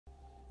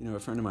A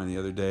friend of mine the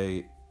other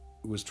day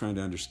was trying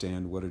to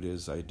understand what it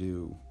is I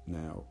do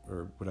now,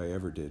 or what I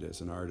ever did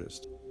as an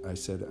artist. I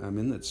said, I'm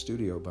in that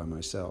studio by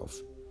myself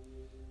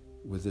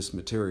with this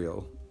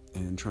material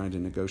and trying to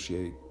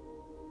negotiate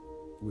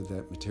with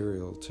that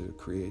material to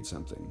create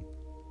something.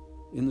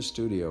 In the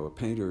studio, a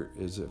painter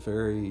is a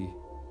very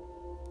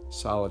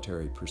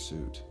solitary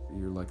pursuit.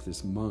 You're like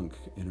this monk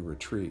in a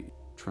retreat,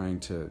 trying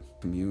to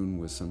commune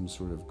with some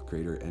sort of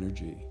greater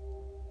energy.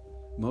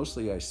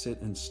 Mostly I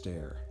sit and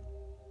stare.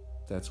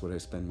 That's what I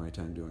spend my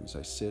time doing, is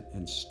I sit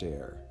and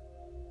stare,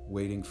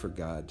 waiting for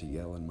God to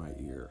yell in my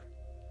ear.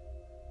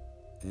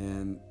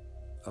 And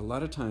a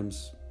lot of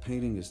times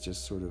painting is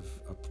just sort of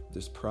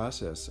this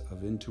process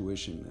of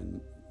intuition,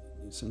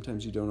 and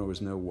sometimes you don't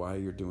always know why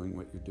you're doing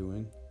what you're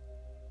doing.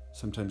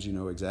 Sometimes you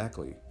know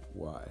exactly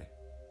why.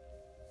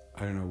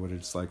 I don't know what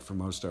it's like for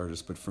most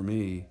artists, but for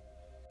me,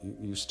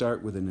 you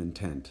start with an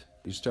intent.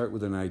 You start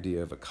with an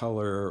idea of a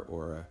color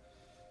or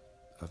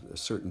a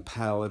certain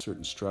palette,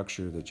 certain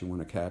structure that you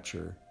want to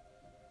capture.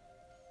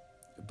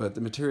 But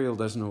the material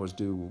doesn't always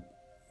do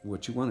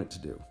what you want it to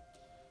do.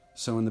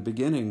 So in the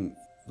beginning,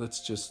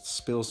 let's just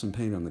spill some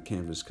paint on the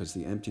canvas because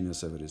the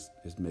emptiness of it is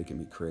making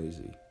me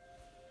crazy.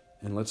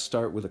 And let's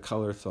start with a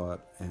color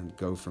thought and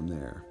go from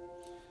there.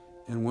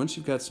 And once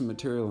you've got some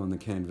material on the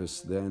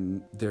canvas,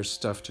 then there's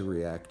stuff to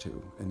react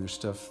to. And there's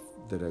stuff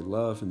that I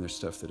love, and there's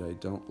stuff that I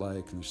don't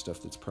like, and there's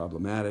stuff that's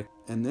problematic.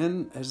 And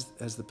then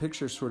as the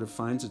picture sort of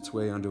finds its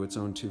way onto its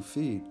own 2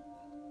 feet,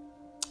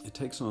 it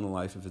takes on a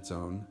life of its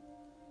own.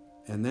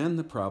 And then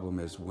the problem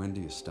is, when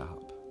do you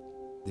stop?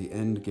 The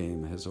end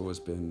game has always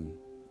been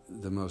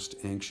the most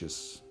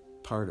anxious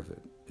part of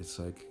it. It's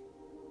like,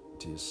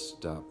 do you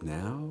stop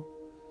now?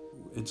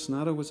 It's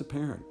not always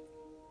apparent.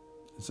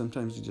 And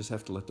sometimes you just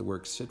have to let the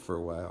work sit for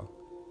a while.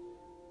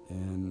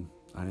 And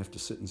I have to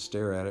sit and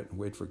stare at it and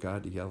wait for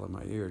God to yell in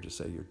my ear to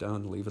say, you're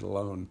done, leave it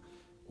alone.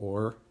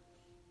 Or,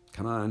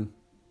 come on,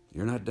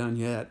 you're not done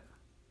yet.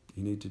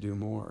 You need to do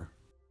more.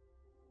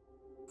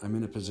 I'm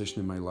in a position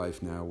in my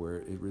life now where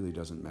it really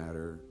doesn't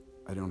matter.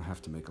 I don't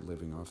have to make a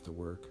living off the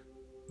work.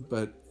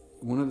 But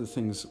one of the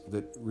things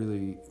that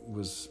really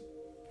was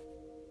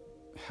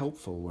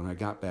helpful when I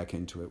got back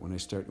into it, when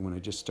I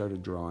just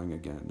started drawing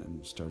again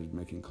and started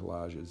making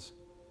collages,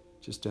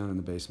 just down in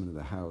the basement of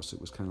the house,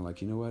 it was kind of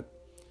like, you know what?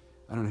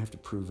 I don't have to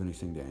prove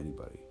anything to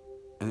anybody.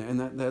 And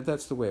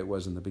that's the way it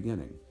was in the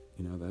beginning.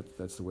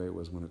 That's the way it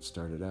was when it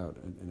started out.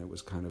 And it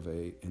was kind of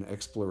an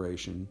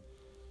exploration.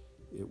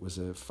 It was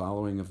a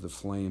following of the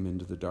flame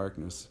into the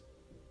darkness.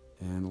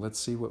 And let's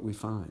see what we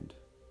find.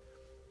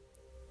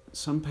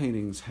 Some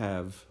paintings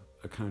have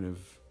a kind of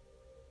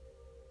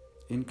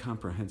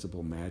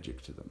incomprehensible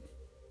magic to them.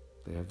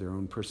 They have their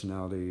own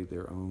personality,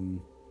 their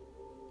own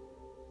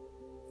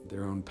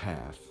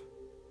path.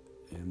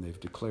 And they've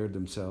declared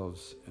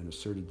themselves and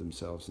asserted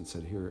themselves and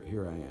said,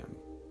 here I am.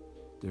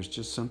 There's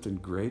just something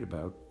great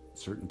about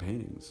certain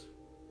paintings.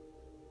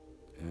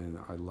 And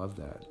I love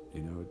that.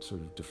 It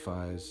sort of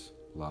defies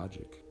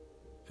logic.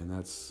 And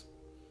that's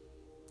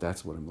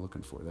what I'm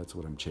looking for. That's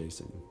what I'm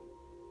chasing.